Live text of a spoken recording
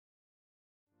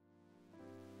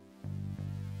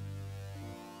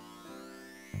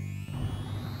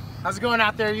How's it going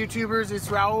out there, YouTubers? It's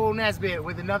Raul Nesbitt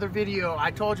with another video.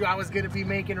 I told you I was gonna be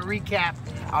making a recap.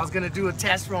 I was gonna do a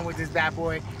test run with this bad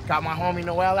boy. Got my homie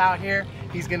Noel out here.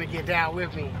 He's gonna get down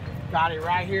with me. Got it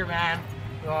right here, man.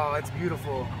 Oh, it's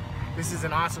beautiful. This is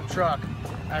an awesome truck.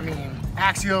 I mean,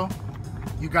 Axial,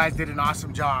 you guys did an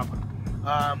awesome job.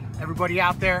 Everybody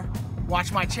out there,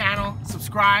 watch my channel,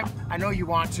 subscribe. I know you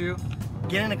want to.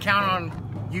 Get an account on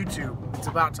YouTube. It's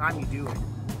about time you do it.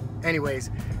 Anyways,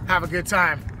 have a good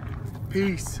time.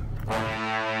 Peace. Have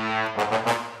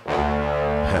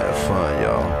fun,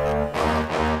 y'all.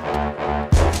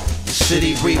 The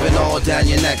city breathing all down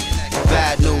your neck.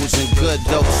 Bad news and good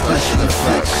dope special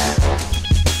effects.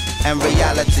 And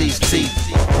reality's teeth.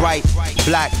 Bright,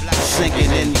 black,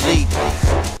 sinking in deep.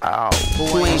 Ow.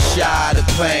 Who ain't shy of the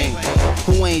pain?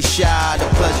 Who ain't shy of the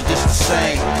pleasure, just the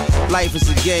same? Life is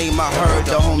a game, I heard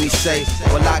the homie say.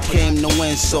 Well, I came to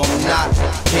win, so I'm not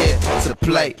here to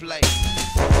play.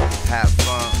 Have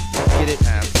fun. Get it,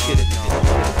 get it, get it, get it,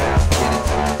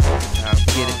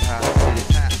 get it,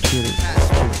 get it,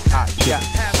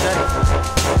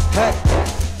 hey,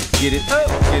 get it,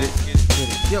 get it, get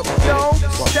it, yo,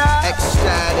 stop,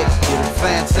 ecstatic, get it,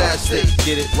 fantastic,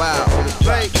 get it, wow,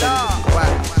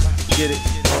 wow, get it,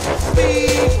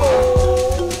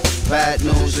 people, bad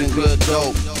news and good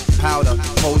dope, powder,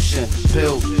 potion,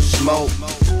 pill, smoke,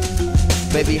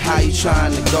 baby, how you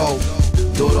trying to go?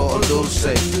 Do it all, do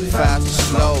say, fast or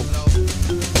slow,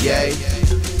 yay,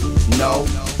 no,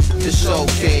 it's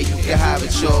okay, you can have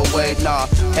it your way, nah,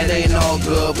 it ain't all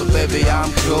good, but baby,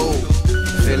 I'm cool,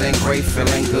 feeling great,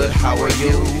 feeling good, how are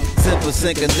you?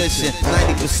 10% condition,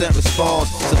 90% response,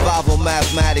 survival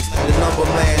mathematics, the number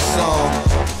man song,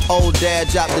 old dad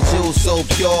dropped the jewels so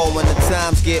pure, when the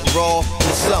times get raw,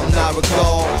 it's something I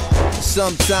recall.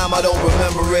 Sometime I don't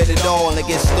remember it at all, and I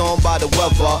get stormed by the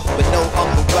weather, but no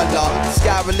umbrella.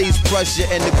 Sky release pressure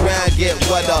and the ground get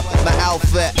wetter. My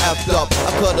outfit effed up,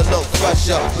 I could've looked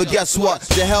fresher, but guess what?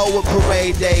 The hell with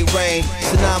parade day rain,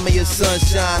 tsunami of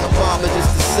sunshine, Obama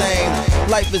just the same.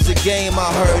 Life is a game,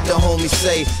 I heard the homie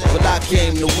say, but I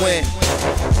came to win.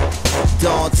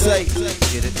 Dante,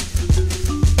 get it,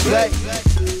 play,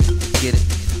 get it,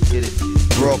 get it,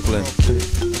 Brooklyn, get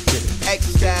it,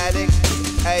 ecstatic.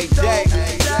 Hey, day,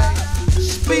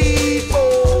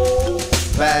 speedball,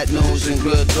 bad news and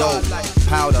good dope,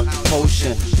 powder,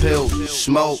 potion, pill,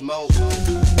 smoke,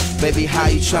 baby, how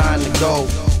you trying to go?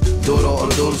 Do it all,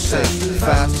 do say,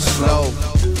 fast or slow,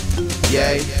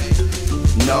 yay,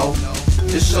 no,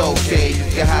 it's okay, you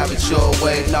can have it your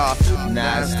way, nah,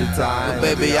 now's the time,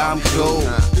 but baby, I'm cool,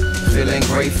 feeling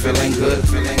great, feeling good,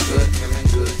 feeling good, feeling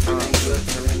good, feeling good,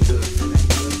 feeling good, feeling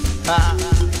good,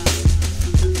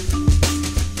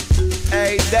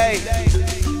 every day,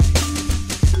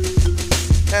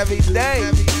 every day,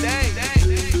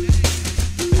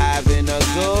 having a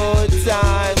good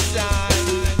time,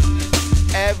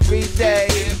 every day,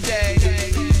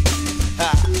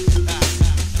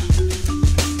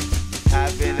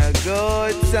 having a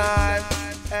good time,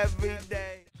 every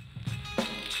day.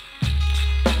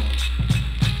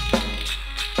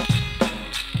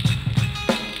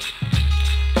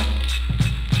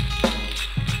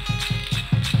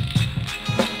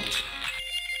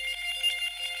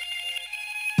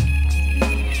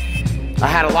 I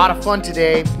had a lot of fun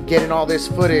today getting all this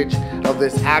footage of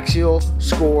this Axial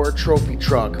Score trophy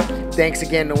truck. Thanks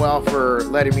again, Noel, for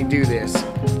letting me do this.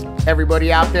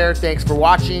 Everybody out there, thanks for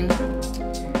watching.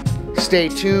 Stay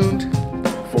tuned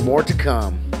for more to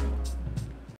come.